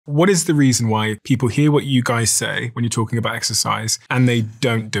What is the reason why people hear what you guys say when you're talking about exercise and they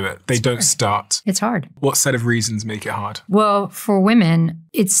don't do it? They don't start. It's hard. What set of reasons make it hard? Well, for women,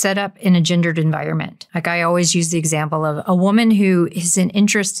 it's set up in a gendered environment. Like I always use the example of a woman who is an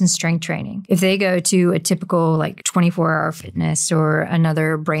interest in strength training. If they go to a typical 24-hour fitness or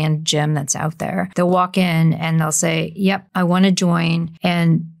another brand gym that's out there, they'll walk in and they'll say, yep, I want to join.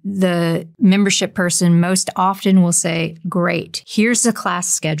 And the membership person most often will say, great, here's the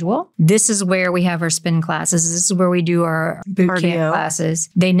class schedule. This is where we have our spin classes. This is where we do our boot camp classes.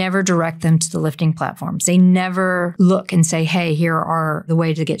 They never direct them to the lifting platforms. They never look and say, hey, here are the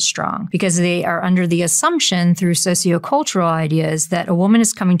way to get strong, because they are under the assumption through sociocultural ideas that a woman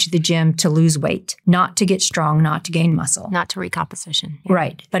is coming to the gym to lose weight, not to get strong, not to gain muscle. Not to recomposition. Yeah.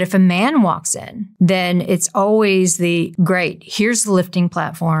 Right. But if a man walks in, then it's always great, here's the lifting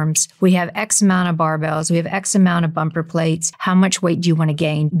platforms. We have X amount of barbells. We have X amount of bumper plates. How much weight do you want to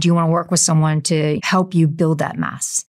gain? Do you want to work with someone to help you build that mass?